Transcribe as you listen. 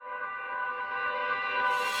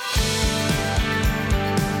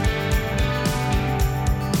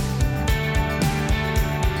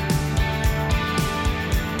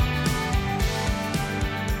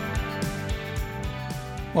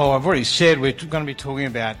Well, I've already said we're going to be talking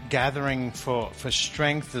about gathering for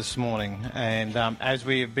strength this morning, and as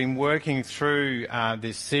we have been working through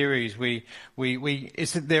this series,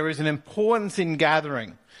 there is an importance in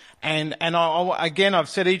gathering, and again I've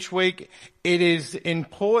said each week it is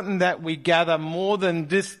important that we gather more than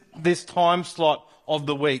this time slot of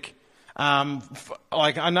the week.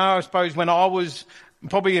 Like I suppose when I was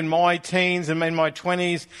probably in my teens and in my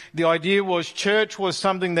 20s, the idea was church was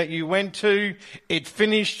something that you went to, it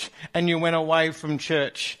finished, and you went away from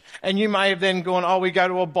church. And you may have then gone, we go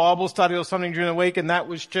to a Bible study or something during the week, and that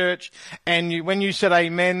was church. And when you said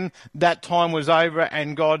amen, that time was over,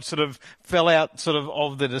 and God sort of fell out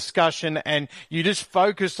of the discussion, and you just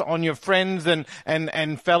focused on your friends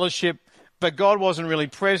and fellowship, but God wasn't really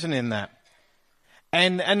present in that.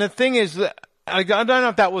 And the thing is that I don't know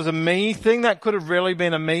if that was a me thing. That could have really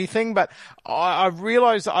been a me thing. But I've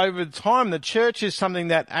realized over time the church is something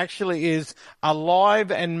that actually is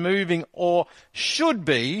alive and moving, or should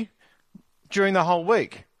be, during the whole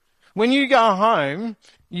week. When you go home,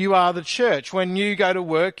 you are the church. When you go to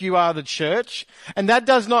work, you are the church. And that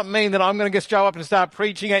does not mean that I'm going to just go up and start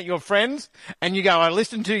preaching at your friends and you go, I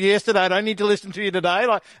listened to you yesterday, I don't need to listen to you today.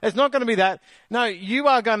 It's not going to be that. No, you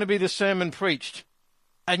are going to be the sermon preached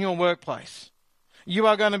in your workplace. You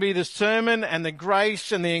are going to be the sermon and the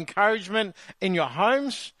grace and the encouragement in your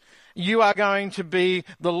homes. You are going to be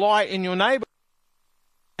the light in your neighborhood.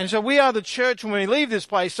 And so we are the church when we leave this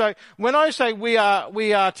place. So when I say we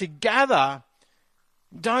are to gather,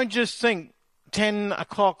 don't just think 10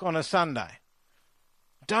 o'clock on a Sunday.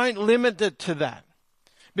 Don't limit it to that.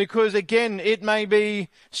 Because again, it may be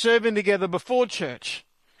serving together before church.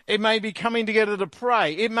 It may be coming together to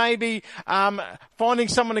pray. It may be finding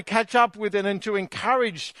someone to catch up with and to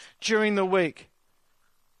encourage during the week.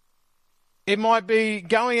 It might be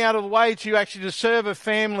going out of the way to actually to serve a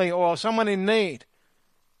family or someone in need.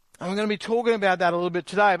 And we're going to be talking about that a little bit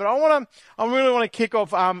today. But I really want to kick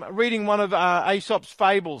off reading one of Aesop's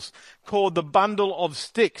fables called The Bundle of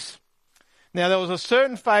Sticks. Now, there was a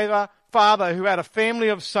certain father who had a family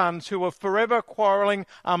of sons who were forever quarreling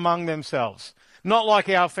among themselves. Not like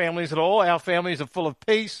our families at all. Our families are full of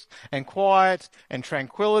peace and quiet and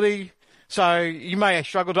tranquility. So you may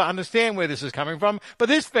struggle to understand where this is coming from. But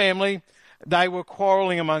this family, they were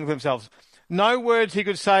quarreling among themselves. No words he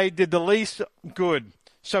could say did the least good.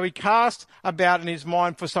 So he cast about in his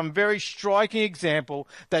mind for some very striking example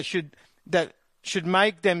that should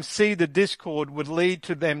make them see the discord would lead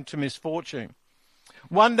to them to misfortune.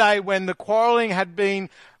 One day when the quarrelling had been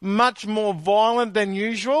much more violent than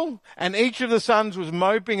usual, and each of the sons was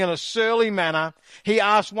moping in a surly manner, he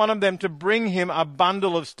asked one of them to bring him a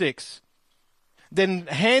bundle of sticks. Then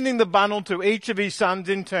handing the bundle to each of his sons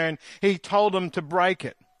in turn, he told them to break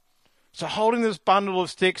it. So holding this bundle of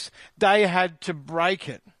sticks, they had to break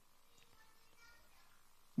it.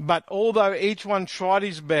 But although each one tried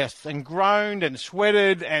his best and groaned and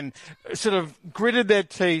sweated and sort of gritted their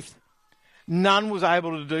teeth, none was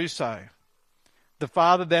able to do so. The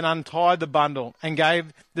father then untied the bundle and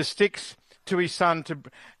gave the sticks to his son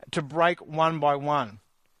to break one by one.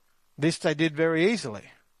 This they did very easily.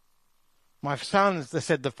 My sons,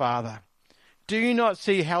 said the father, do you not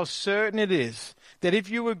see how certain it is that if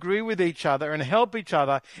you agree with each other and help each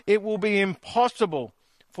other, it will be impossible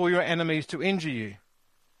for your enemies to injure you?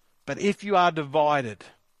 But if you are divided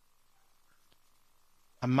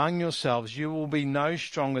among yourselves, you will be no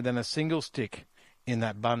stronger than a single stick in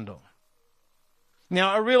that bundle.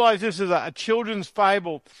 Now, I realize this is a children's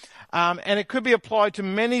fable, and it could be applied to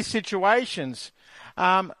many situations.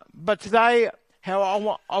 But today,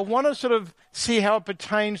 how I want to sort of see how it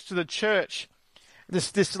pertains to the church.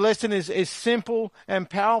 This lesson is simple and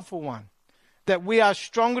powerful one, that we are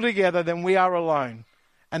stronger together than we are alone,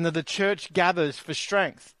 and that the church gathers for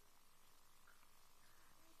strength.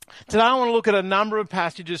 Today I want to look at a number of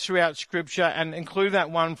passages throughout Scripture and include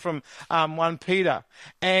that one from 1 Peter.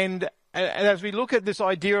 And as we look at this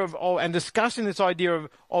idea and discussing this idea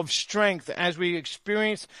of strength as we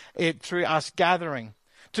experience it through us gathering.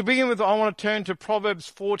 To begin with, I want to turn to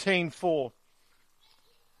Proverbs 14:4.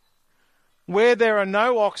 Where there are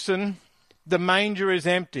no oxen, the manger is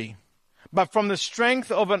empty, but from the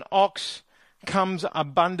strength of an ox comes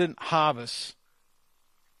abundant harvest.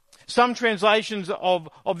 Some translations of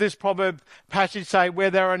this proverb passage say, where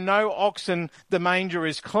there are no oxen, the manger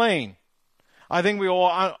is clean. I think we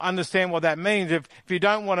all understand what that means. If you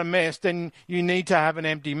don't want a mess, then you need to have an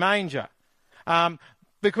empty manger.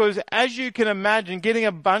 Because as you can imagine, getting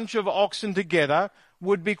a bunch of oxen together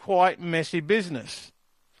would be quite messy business.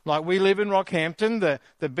 Like we live in Rockhampton,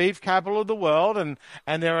 the beef capital of the world, and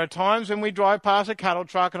there are times when we drive past a cattle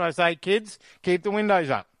truck and I say, kids, keep the windows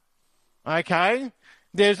up. Okay?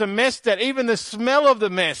 There's a mess that even the smell of the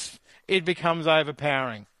mess, it becomes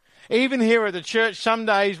overpowering. Even here at the church, some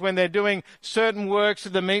days when they're doing certain works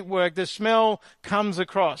of the meat work, the smell comes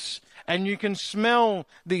across and you can smell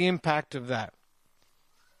the impact of that.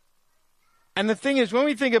 And the thing is, when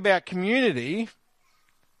we think about community,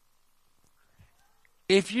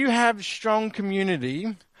 if you have strong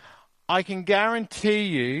community, I can guarantee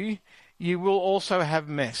you, you will also have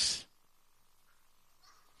mess.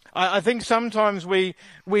 I think sometimes we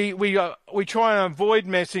try and avoid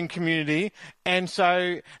mess in community, and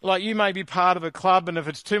so like you may be part of a club, and if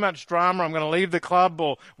it's too much drama, I'm going to leave the club,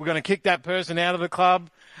 or we're going to kick that person out of the club,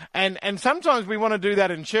 and sometimes we want to do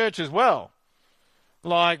that in church as well.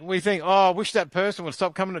 Like we think, oh, I wish that person would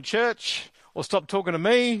stop coming to church, or stop talking to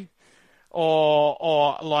me,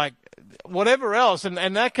 or like whatever else,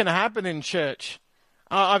 and that can happen in church.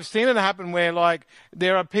 I've seen it happen where like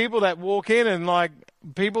there are people that walk in and like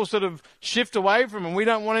people sort of shift away from them. We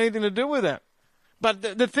don't want anything to do with it. But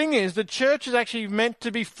the thing is, the church is actually meant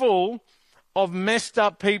to be full of messed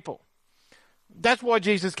up people. That's why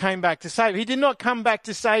Jesus came back to save. He did not come back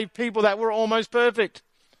to save people that were almost perfect.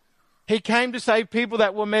 He came to save people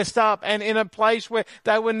that were messed up and in a place where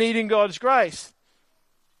they were needing God's grace.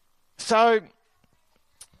 So,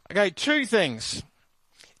 okay, two things.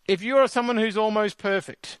 If you are someone who's almost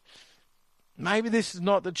perfect, maybe this is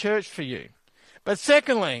not the church for you. But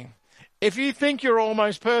secondly, if you think you're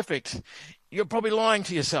almost perfect, you're probably lying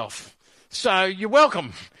to yourself. So you're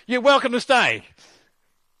welcome. You're welcome to stay.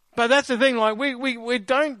 But that's the thing, like we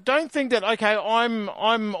don't think that, okay,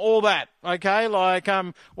 I'm all that, okay? Like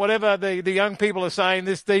whatever the young people are saying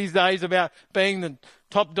these days about being the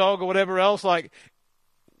top dog or whatever else, like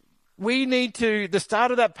we need to, the start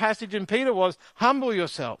of that passage in Peter was, humble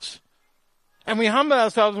yourselves. And we humble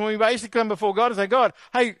ourselves when we basically come before God and say, God,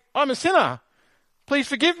 hey, I'm a sinner. Please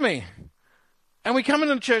forgive me. And we come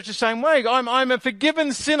into the church the same way. I'm a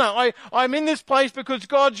forgiven sinner. I'm in this place because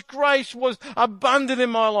God's grace was abundant in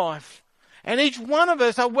my life. And each one of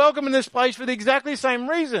us are welcome in this place for the exactly same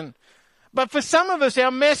reason. But for some of us, our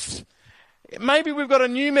mess, maybe we've got a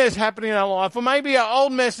new mess happening in our life, or maybe our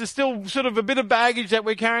old mess is still sort of a bit of baggage that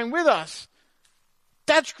we're carrying with us.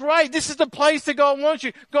 That's great. This is the place that God wants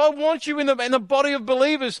you. God wants you in the body of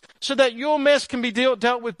believers so that your mess can be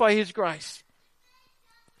dealt with by His grace.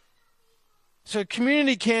 So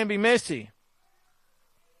community can be messy.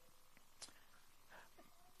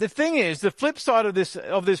 The thing is, the flip side of this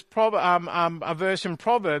a verse in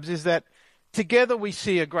Proverbs is that together we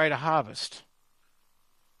see a greater harvest.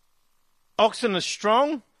 Oxen are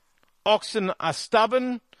strong, oxen are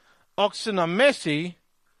stubborn, oxen are messy,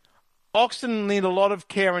 oxen need a lot of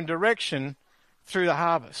care and direction through the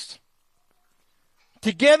harvest.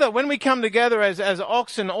 Together, when we come together as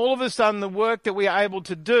oxen, all of a sudden the work that we are able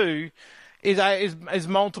to do is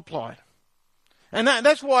multiplied. And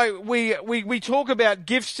that's why we talk about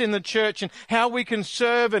gifts in the church and how we can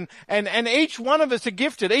serve, and each one of us are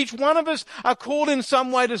gifted. Each one of us are called in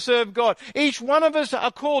some way to serve God. Each one of us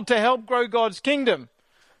are called to help grow God's kingdom.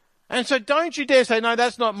 And so don't you dare say, no,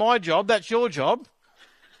 that's not my job, that's your job.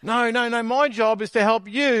 No, my job is to help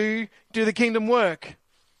you do the kingdom work.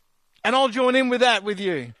 And I'll join in with that with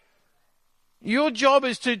you. Your job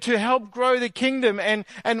is to help grow the kingdom,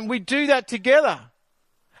 and we do that together.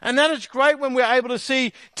 And that is great when we're able to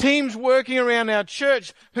see teams working around our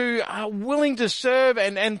church who are willing to serve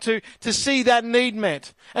and to see that need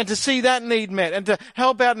met, and to see that need met, and to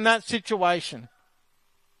help out in that situation.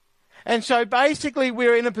 And so basically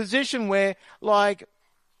we're in a position where, like,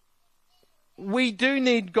 we do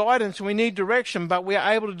need guidance and we need direction, but we're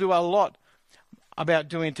able to do a lot about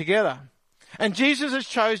doing it together. And Jesus has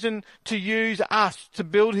chosen to use us to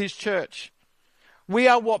build His church. We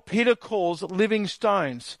are what Peter calls living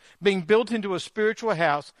stones, being built into a spiritual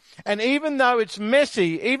house. And even though it's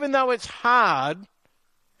messy, even though it's hard,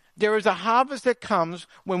 there is a harvest that comes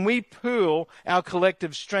when we pool our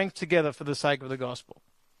collective strength together for the sake of the gospel.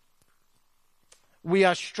 We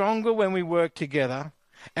are stronger when we work together,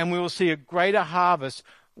 and we will see a greater harvest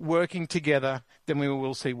working together than we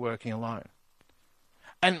will see working alone.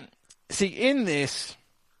 And see, in this,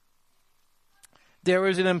 there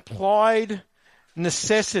is an implied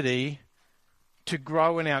necessity to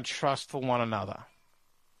grow in our trust for one another.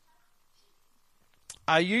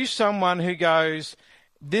 Are you someone who goes,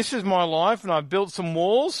 this is my life and I've built some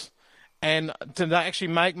walls, and to actually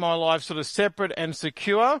make my life sort of separate and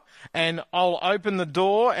secure, and I'll open the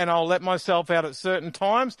door and I'll let myself out at certain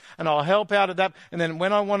times and I'll help out at that, and then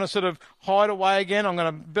when I want to sort of hide away again, I'm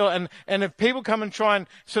going to build, and if people come and try and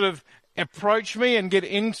sort of approach me and get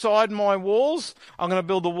inside my walls, I'm going to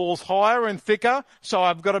build the walls higher and thicker so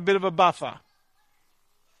I've got a bit of a buffer.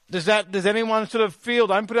 Does anyone sort of feel,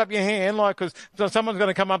 don't put up your hand, like, because someone's going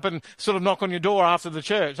to come up and sort of knock on your door after the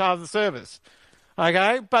church, after the service.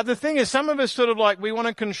 Okay? But the thing is, some of us sort of like, we want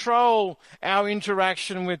to control our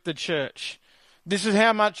interaction with the church. This is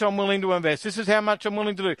how much I'm willing to invest. This is how much I'm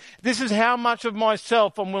willing to do. This is how much of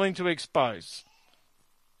myself I'm willing to expose.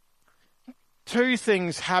 Two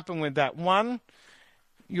things happen with that. One,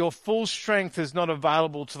 your full strength is not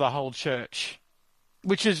available to the whole church,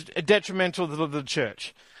 which is detrimental to the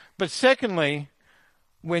church. But secondly,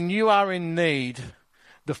 when you are in need,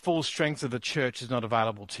 the full strength of the church is not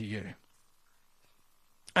available to you.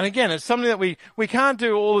 And again, it's something that we can't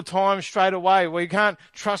do all the time straight away. We can't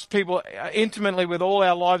trust people intimately with all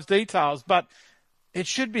our lives' details, but it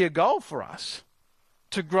should be a goal for us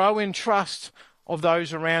to grow in trust of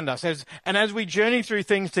those around us as we journey through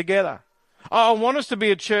things together. I want us to be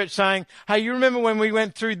a church saying, hey, you remember when we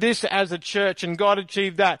went through this as a church and God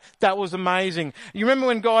achieved that? That was amazing. You remember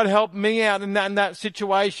when God helped me out in that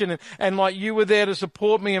situation and like you were there to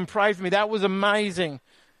support me and pray for me? That was amazing.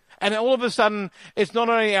 And all of a sudden, it's not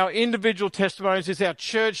only our individual testimonies, it's our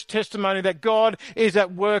church testimony that God is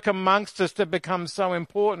at work amongst us that becomes so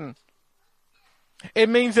important. It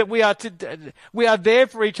means that we are there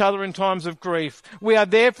for each other in times of grief. We are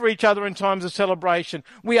there for each other in times of celebration.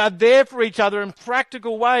 We are there for each other in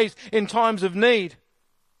practical ways in times of need.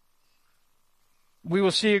 We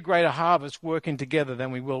will see a greater harvest working together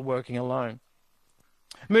than we will working alone.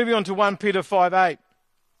 Moving on to 1 Peter 5:8.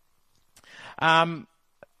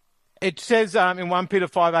 It says in 1 Peter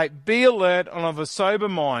 5:8, be alert and of a sober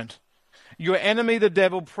mind. Your enemy, the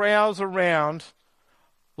devil, prowls around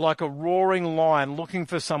like a roaring lion looking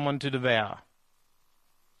for someone to devour.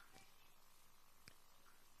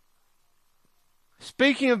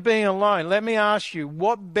 Speaking of being alone, let me ask you,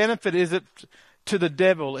 what benefit is it to the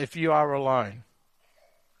devil if you are alone?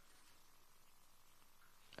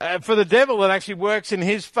 For the devil, it actually works in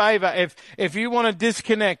his favor. If you want to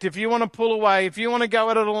disconnect, if you want to pull away, if you want to go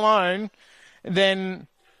at it alone, then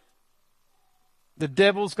the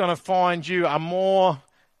devil's going to find you a more,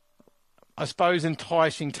 I suppose,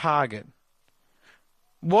 enticing target.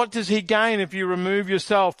 What does he gain if you remove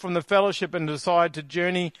yourself from the fellowship and decide to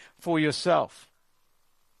journey for yourself?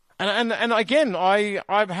 And again,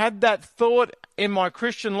 I've had that thought in my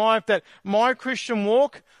Christian life that my Christian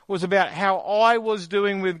walk was about how I was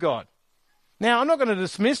doing with God. Now, I'm not going to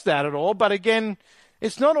dismiss that at all, but again,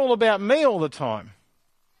 it's not all about me all the time.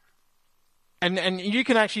 And you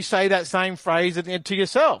can actually say that same phrase to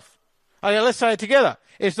yourself. Okay, let's say it together.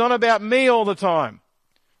 It's not about me all the time.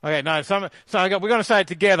 Okay, no, we're going to say it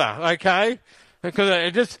together, okay? Because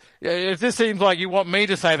it just seems like you want me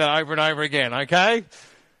to say that over and over again, okay?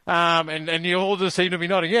 And you all just seem to be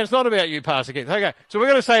nodding. Yeah, it's not about you, Pastor Keith. Okay, so we're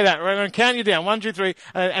going to say that. We're going to count you down. 1, 2, 3.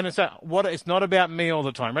 And it's not about me all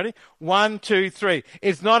the time. Ready? 1, 2, 3.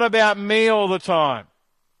 It's not about me all the time.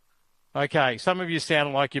 Okay, some of you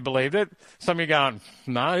sound like you believed it. Some of you going,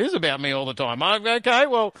 no, it is about me all the time. Okay,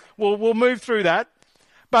 well, we'll move through that.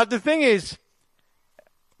 But the thing is,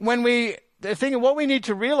 what we need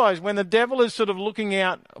to realize when the devil is sort of looking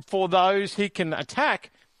out for those he can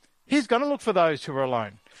attack, he's going to look for those who are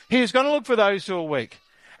alone. He's going to look for those who are weak.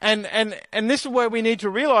 And this is where we need to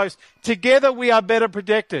realize together we are better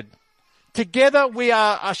protected. Together we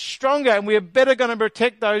are stronger and we are better going to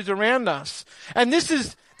protect those around us. And this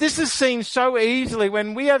is seen so easily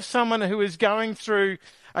when we have someone who is going through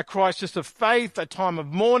a crisis of faith, a time of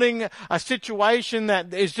mourning, a situation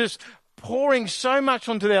that is just pouring so much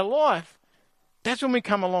onto their life. That's when we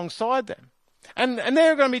come alongside them. And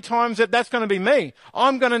there are going to be times that's going to be me.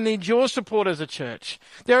 I'm going to need your support as a church.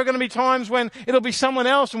 There are going to be times when it'll be someone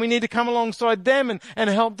else and we need to come alongside them and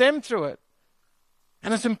help them through it.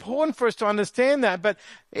 And it's important for us to understand that. But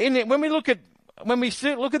when we look at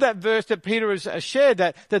that verse that Peter has shared,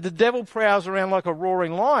 that the devil prowls around like a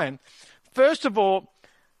roaring lion, first of all,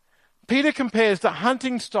 Peter compares the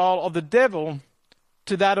hunting style of the devil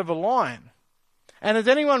to that of a lion. And has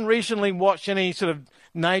anyone recently watched any sort of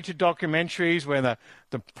nature documentaries where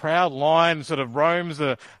the proud lion sort of roams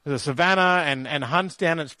the savannah and hunts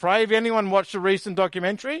down its prey? Have anyone watched a recent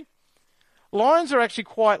documentary? Lions are actually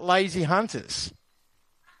quite lazy hunters.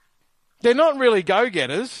 They're not really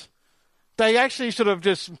go-getters. They actually sort of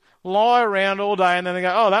just lie around all day and then they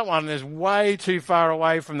go, oh, that one is way too far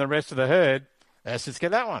away from the rest of the herd. Let's just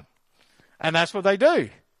get that one. And that's what they do.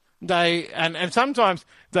 And sometimes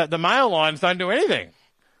the male lions don't do anything.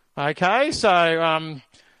 Okay, so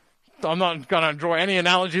I'm not going to draw any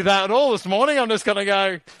analogy to that at all this morning. I'm just going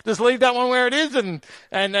to just leave that one where it is.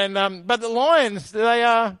 But the lions,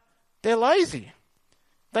 they're lazy.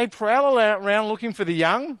 They prowl around looking for the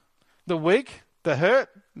young, the weak, the hurt,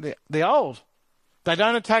 the old. They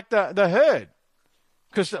don't attack the herd.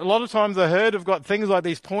 Because a lot of times the herd have got things like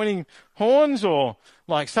these pointing horns or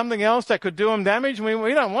like something else that could do them damage. We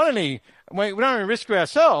don't want any. We don't want to risk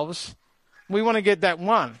ourselves. We want to get that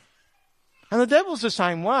one. And the devil's the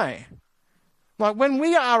same way. Like when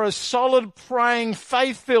we are a solid, praying,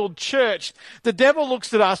 faith-filled church, the devil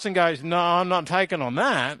looks at us and goes, no, I'm not taking on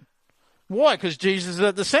that. Why? Because Jesus is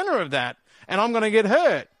at the center of that, and I'm going to get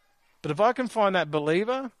hurt. But if I can find that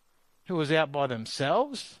believer who is out by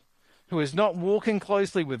themselves, who is not walking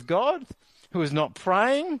closely with God, who is not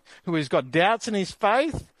praying, who has got doubts in his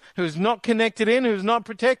faith, who is not connected in, who is not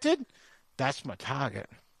protected, that's my target.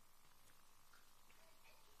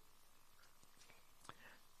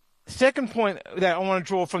 Second point that I want to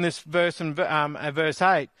draw from this verse in verse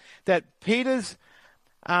 8, that Peter's,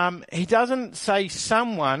 he doesn't say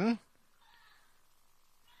someone,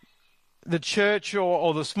 the church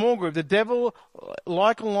or the small group. The devil,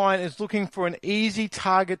 like a lion, is looking for an easy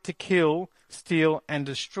target to kill, steal, and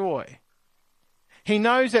destroy. He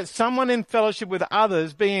knows that someone in fellowship with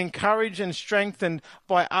others, being encouraged and strengthened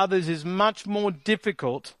by others, is much more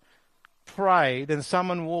difficult prey than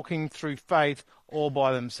someone walking through faith all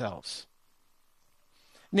by themselves.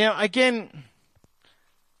 Now, again,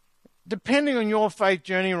 depending on your faith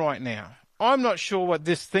journey right now, I'm not sure what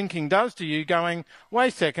this thinking does to you, going, wait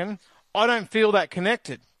a second, I don't feel that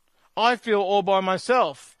connected. I feel all by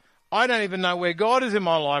myself. I don't even know where God is in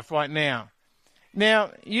my life right now.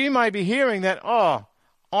 Now, you may be hearing that, oh,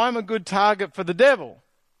 I'm a good target for the devil.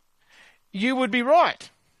 You would be right.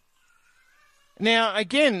 Now,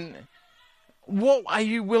 again, what are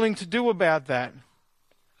you willing to do about that?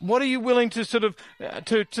 What are you willing to sort of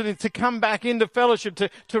to come back into fellowship, to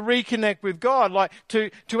reconnect with God, like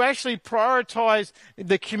to actually prioritize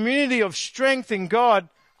the community of strength in God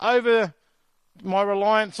over my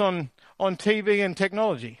reliance on TV and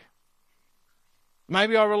technology?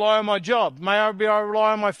 Maybe I rely on my job. Maybe I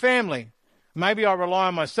rely on my family. Maybe I rely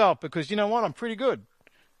on myself because, you know what, I'm pretty good.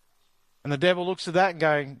 And the devil looks at that and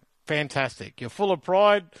going, fantastic. You're full of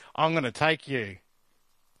pride. I'm going to take you.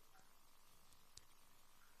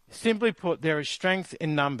 Simply put, there is strength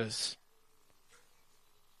in numbers.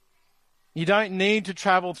 You don't need to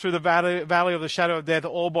travel through the valley of the shadow of death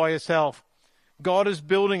all by yourself. God is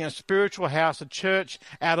building a spiritual house, a church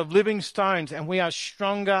out of living stones, and we are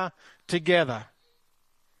stronger together.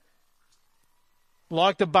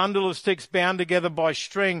 Like the bundle of sticks bound together by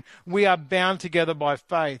string, we are bound together by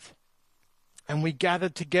faith. And we gather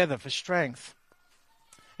together for strength.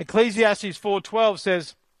 Ecclesiastes 4:12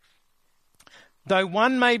 says, though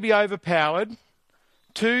one may be overpowered,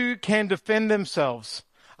 two can defend themselves.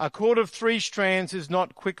 A cord of 3 strands is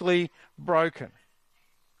not quickly broken.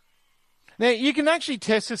 Now, you can actually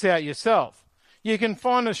test this out yourself. You can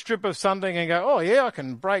find a strip of something and go, oh yeah, I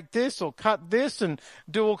can break this or cut this and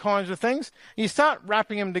do all kinds of things. You start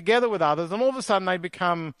wrapping them together with others and all of a sudden they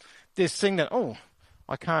become this thing that, oh,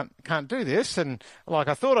 I can't do this, and like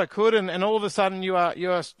I thought I could, and all of a sudden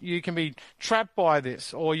you can be trapped by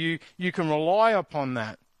this, or you can rely upon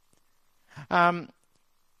that.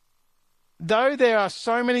 Though there are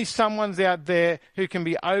so many someones out there who can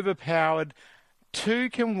be overpowered, 2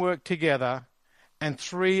 can work together, and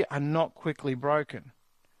 3 are not quickly broken.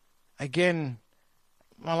 Again,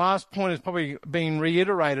 my last point is probably being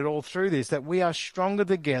reiterated all through this, that we are stronger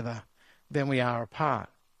together than we are apart.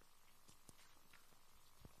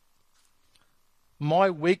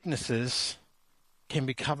 My weaknesses can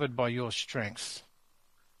be covered by your strengths.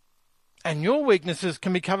 And your weaknesses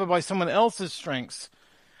can be covered by someone else's strengths.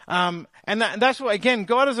 And that's what, again,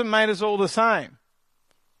 God hasn't made us all the same.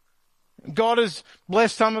 God has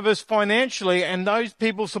blessed some of us financially, and those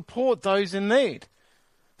people support those in need.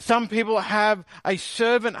 Some people have a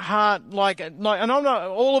servant heart, and I'm not,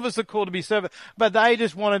 all of us are called to be servant, but they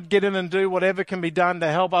just want to get in and do whatever can be done to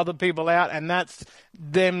help other people out, and that's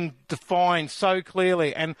them defined so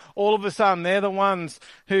clearly. And all of a sudden, they're the ones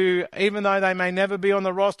who, even though they may never be on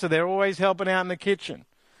the roster, they're always helping out in the kitchen.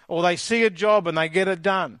 Or they see a job and they get it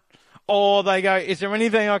done. Or they go, is there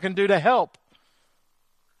anything I can do to help?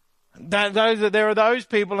 There are those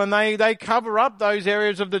people, and they cover up those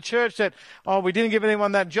areas of the church that, oh, we didn't give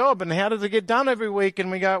anyone that job, and how does it get done every week? And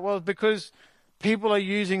we go, well, it's because people are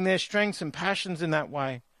using their strengths and passions in that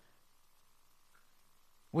way.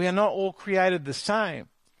 We are not all created the same,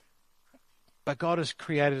 but God has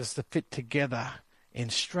created us to fit together in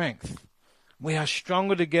strength. We are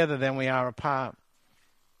stronger together than we are apart.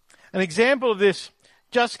 An example of this,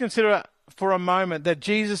 just consider for a moment that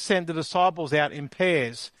Jesus sent the disciples out in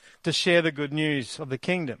pairs to share the good news of the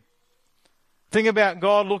kingdom. Think about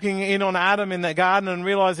God looking in on Adam in the garden and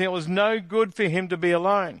realizing it was no good for him to be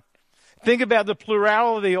alone. Think about the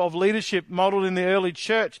plurality of leadership modeled in the early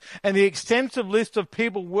church and the extensive list of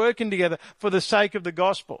people working together for the sake of the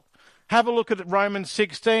gospel. Have a look at Romans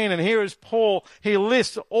 16, and here is Paul. He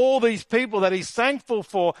lists all these people that he's thankful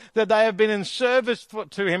for, that they have been in service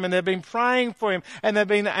to him, and they've been praying for him, and they've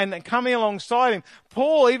been and coming alongside him.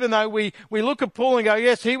 Paul, even though we look at Paul and go,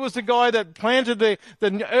 yes, he was the guy that planted the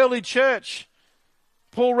early church,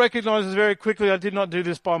 Paul recognizes very quickly, I did not do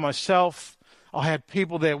this by myself. I had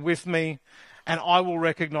people there with me, and I will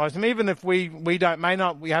recognize them. Even if we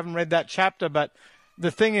haven't read that chapter, but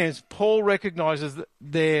the thing is, Paul recognizes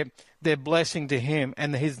their blessing to him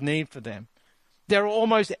and his need for them. There are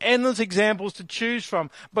almost endless examples to choose from,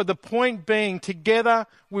 but the point being, together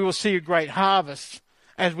we will see a great harvest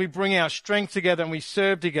as we bring our strength together and we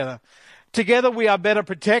serve together. Together we are better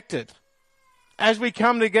protected. As we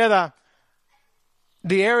come together,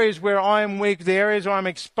 the areas where I am weak, the areas where I'm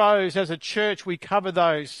exposed, as a church, we cover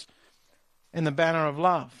those in the banner of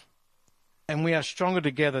love. And we are stronger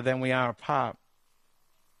together than we are apart.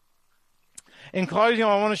 In closing,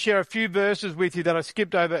 I want to share a few verses with you that I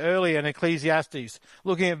skipped over earlier in Ecclesiastes,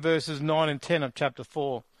 looking at verses 9 and 10 of chapter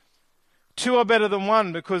 4. 2 are better than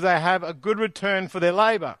 1 because they have a good return for their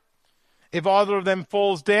labor. If either of them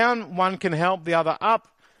falls down, one can help the other up.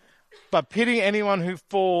 But pity anyone who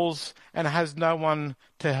falls and has no one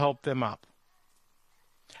to help them up.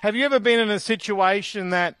 Have you ever been in a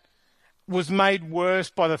situation that was made worse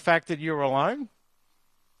by the fact that you're alone?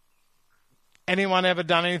 Anyone ever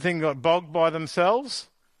done anything that got bogged by themselves?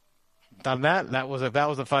 Done that? That was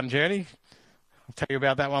a fun journey. I'll tell you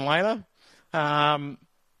about that one later.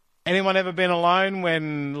 Anyone ever been alone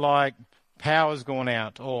when, like, power's gone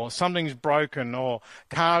out, or something's broken, or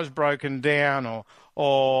car's broken down,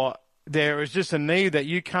 or there is just a need that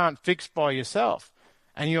you can't fix by yourself,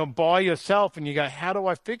 and you're by yourself and you go, how do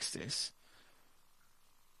I fix this?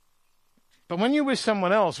 But when you're with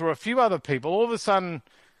someone else or a few other people, all of a sudden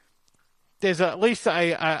there's at least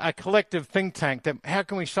a collective think tank that, how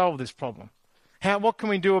can we solve this problem? What can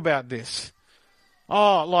we do about this?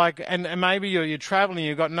 And maybe you're traveling,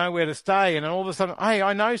 you've got nowhere to stay, and all of a sudden, hey,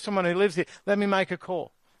 I know someone who lives here. Let me make a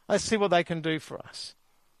call. Let's see what they can do for us.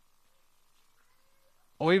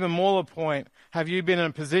 Or even more the point, have you been in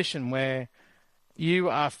a position where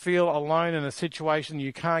you feel alone in a situation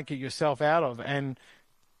you can't get yourself out of? And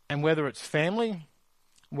whether it's family,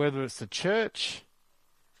 whether it's the church,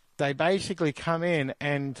 they basically come in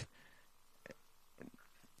and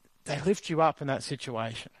they lift you up in that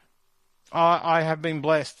situation. I have been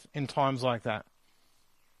blessed in times like that,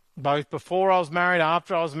 both before I was married,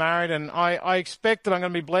 after I was married, and I expect that I'm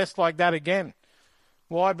going to be blessed like that again.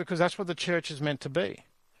 Why? Because that's what the church is meant to be.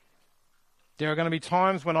 There are going to be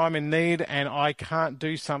times when I'm in need and I can't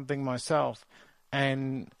do something myself,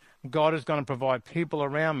 and God is going to provide people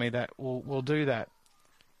around me that will do that.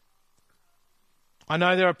 I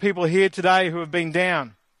know there are people here today who have been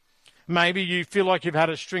down. Maybe you feel like you've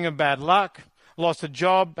had a string of bad luck, lost a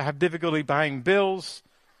job, have difficulty paying bills.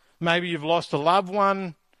 Maybe you've lost a loved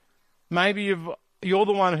one. Maybe you're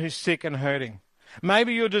the one who's sick and hurting.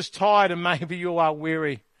 Maybe you're just tired, and maybe you are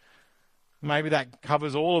weary. Maybe that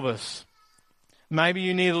covers all of us. Maybe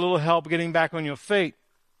you need a little help getting back on your feet.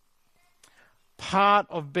 Part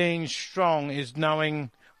of being strong is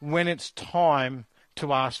knowing when it's time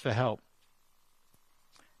to ask for help.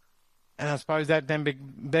 And I suppose that then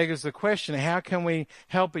beggars the question, how can we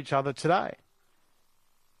help each other today?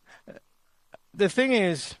 The thing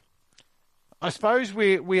is, I suppose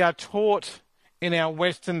we are taught in our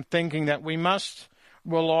Western thinking that we must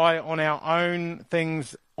rely on our own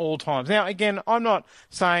things all times. Now, again, I'm not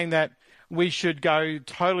saying that we should go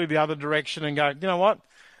totally the other direction and go, you know what?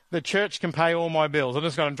 The church can pay all my bills. I'm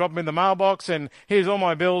just going to drop them in the mailbox and here's all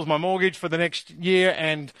my bills, my mortgage for the next year,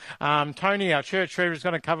 and Tony, our church treasurer, is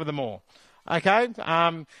going to cover them all. Okay?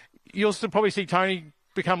 You'll still probably see Tony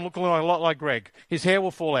looking a lot like Greg. His hair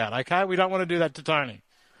will fall out, okay? We don't want to do that to Tony.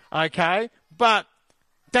 Okay? But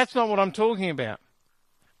that's not what I'm talking about.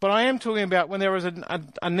 But I am talking about when there is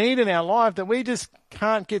a need in our life that we just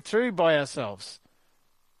can't get through by ourselves.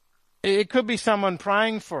 It could be someone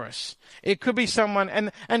praying for us. It could be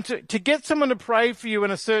someone, and to get someone to pray for you in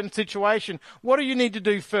a certain situation, what do you need to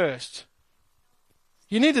do first?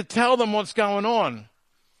 You need to tell them what's going on.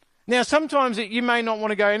 Now, sometimes you may not want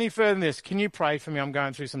to go any further than this. Can you pray for me? I'm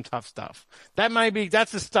going through some tough stuff.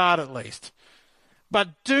 That's a start at least. But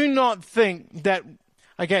do not think that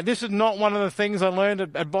Again, this is not one of the things I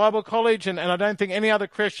learned at Bible college, and I don't think any other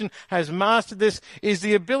Christian has mastered this, is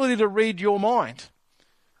the ability to read your mind.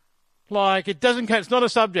 Like, it's not a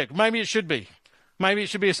subject. Maybe it should be. Maybe it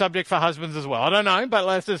should be a subject for husbands as well. I don't know, but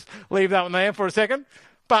let's just leave that one there for a second.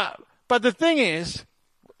 But the thing is,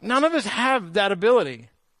 none of us have that ability.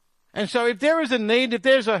 And so if there is a need, if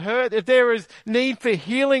there's a hurt, if there is need for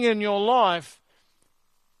healing in your life,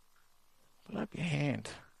 put up your hand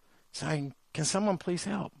saying, can someone please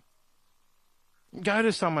help? Go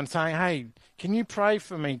to someone saying, hey, can you pray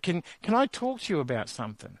for me? Can I talk to you about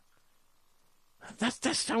something?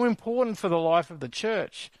 That's so important for the life of the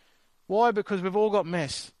church. Why? Because we've all got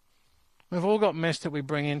mess. We've all got mess that we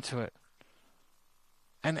bring into it.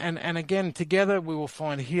 And again, together we will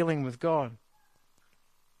find healing with God.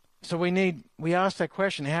 So we ask that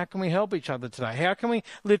question, how can we help each other today? How can we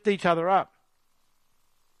lift each other up?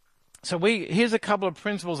 So here's a couple of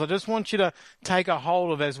principles I just want you to take a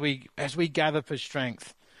hold of as we gather for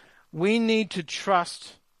strength. We need to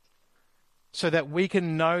trust so that we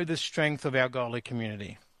can know the strength of our godly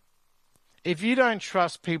community. If you don't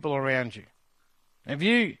trust people around you,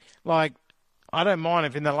 I don't mind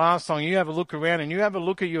if in the last song you have a look around and you have a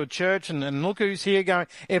look at your church and look who's here going,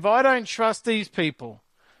 if I don't trust these people,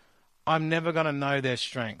 I'm never going to know their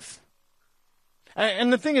strength.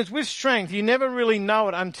 And the thing is, with strength, you never really know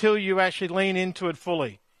it until you actually lean into it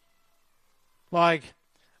fully. Like,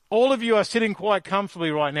 all of you are sitting quite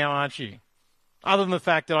comfortably right now, aren't you? Other than the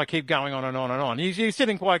fact that I keep going on and on and on. You're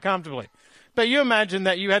sitting quite comfortably. But you imagine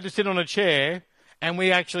that you had to sit on a chair, and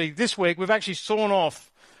this week, we've actually sawn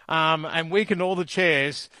off and weakened all the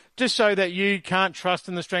chairs just so that you can't trust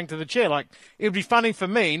in the strength of the chair. Like, it would be funny for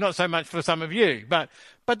me, not so much for some of you. But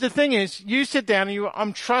the thing is, you sit down and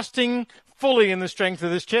I'm trusting fully in the strength of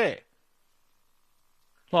this chair.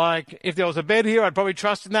 Like, if there was a bed here, I'd probably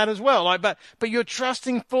trust in that as well. But you're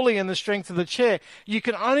trusting fully in the strength of the chair. You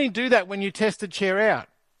can only do that when you test the chair out.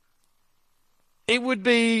 It would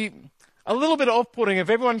be a little bit off-putting if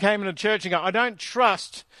everyone came into church and go, I don't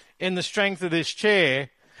trust in the strength of this chair,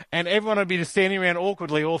 and everyone would be just standing around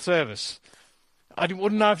awkwardly all service. I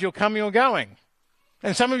wouldn't know if you're coming or going.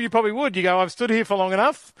 And some of you probably would. You go, I've stood here for long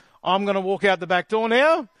enough. I'm going to walk out the back door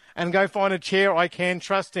now and go find a chair I can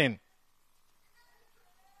trust in.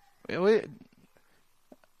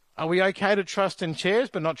 Are we okay to trust in chairs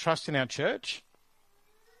but not trust in our church?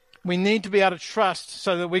 We need to be able to trust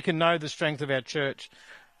so that we can know the strength of our church.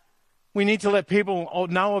 We need to let people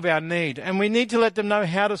know of our need, and we need to let them know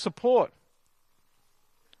how to support.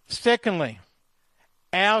 Secondly,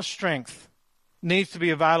 our strength needs to be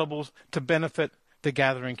available to benefit the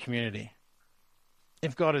gathering community.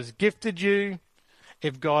 If God has gifted you,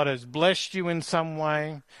 if God has blessed you in some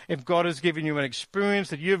way, if God has given you an experience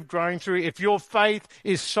that you've grown through, if your faith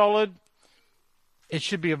is solid, it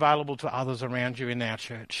should be available to others around you in our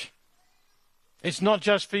church. It's not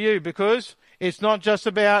just for you, because it's not just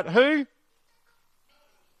about who?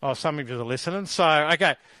 Oh, some of you are listening. So,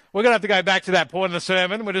 okay, we're going to have to go back to that point in the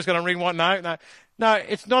sermon. We're just going to rewind. No,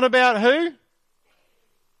 it's not about who?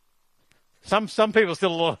 Some people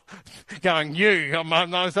still going, you.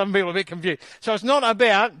 Some people are a bit confused. So it's not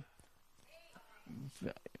about...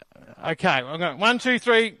 Okay, I'm going 1, 2,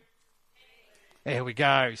 3. There we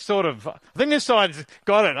go. Sort of. I think this side's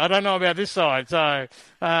got it. I don't know about this side. So,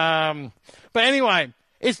 but anyway,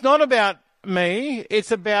 it's not about me.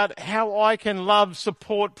 It's about how I can love,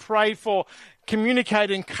 support, pray for, communicate,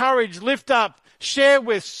 encourage, lift up, share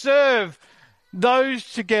with, serve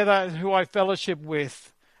those together who I fellowship with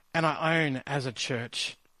and I own as a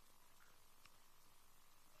church.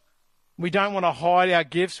 We don't want to hide our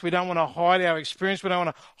gifts. We don't want to hide our experience. We don't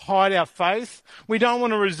want to hide our faith. We don't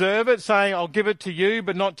want to reserve it, saying, I'll give it to you,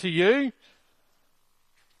 but not to you.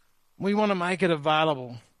 We want to make it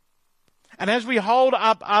available. And as we hold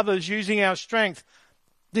up others using our strength,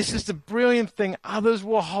 this is the brilliant thing. Others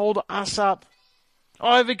will hold us up.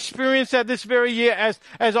 I've experienced that this very year as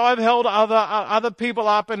I've held other people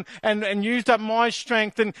up and used up my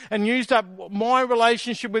strength and used up my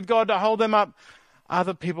relationship with God to hold them up.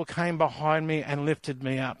 Other people came behind me and lifted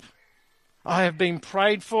me up. I have been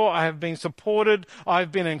prayed for. I have been supported.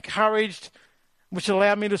 I've been encouraged, which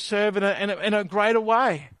allowed me to serve in a greater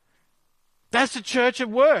way. That's the church at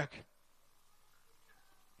work.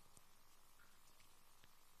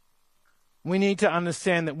 We need to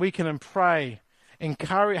understand that we can pray,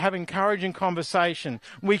 have encouraging conversation.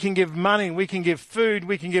 We can give money. We can give food.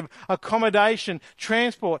 We can give accommodation,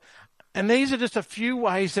 transport. And these are just a few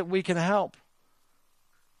ways that we can help.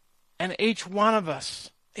 And each one of us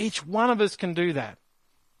can do that.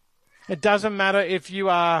 It doesn't matter if you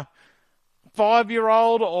are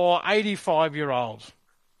 5-year-old or 85-year-old.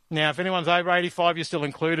 Now, if anyone's over 85, you're still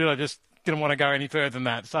included. I just didn't want to go any further than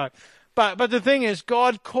that. So, but the thing is,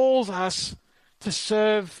 God calls us to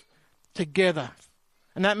serve together.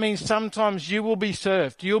 And that means sometimes you will be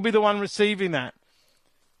served. You'll be the one receiving that.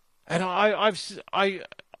 And I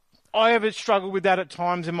have struggled with that at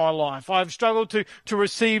times in my life. I've struggled to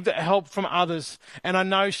receive the help from others. And I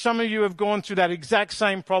know some of you have gone through that exact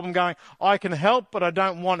same problem going, I can help, but I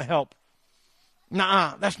don't want help.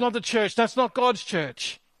 Nah, that's not the church. That's not God's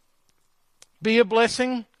church. Be a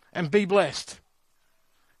blessing and be blessed.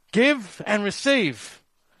 Give and receive.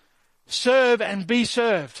 Serve and be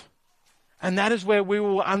served. And that is where we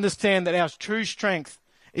will understand that our true strength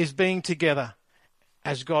is being together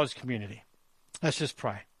as God's community. Let's just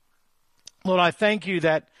pray. Lord, I thank you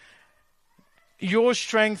that your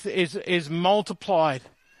strength is multiplied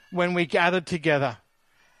when we gather together.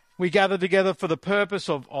 We gather together for the purpose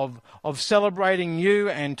of celebrating you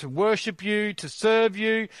and to worship you, to serve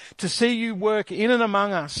you, to see you work in and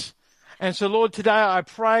among us. And so, Lord, today I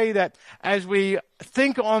pray that as we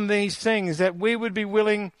think on these things, that we would be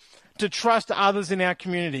willing to trust others in our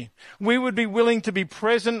community. We would be willing to be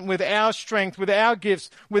present with our strength, with our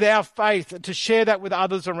gifts, with our faith, to share that with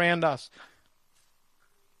others around us.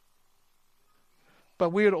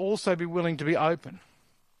 But we would also be willing to be open,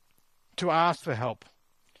 to ask for help,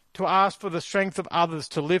 to ask for the strength of others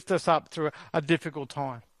to lift us up through a difficult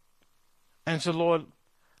time. And so, Lord,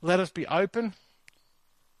 let us be open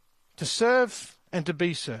to serve and to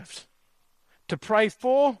be served, to pray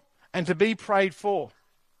for and to be prayed for,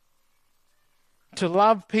 to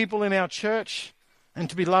love people in our church and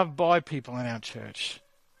to be loved by people in our church.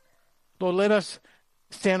 Lord, let us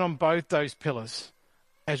stand on both those pillars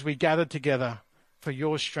as we gather together for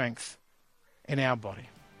your strength in our body.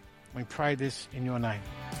 We pray this in your name.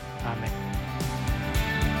 Amen.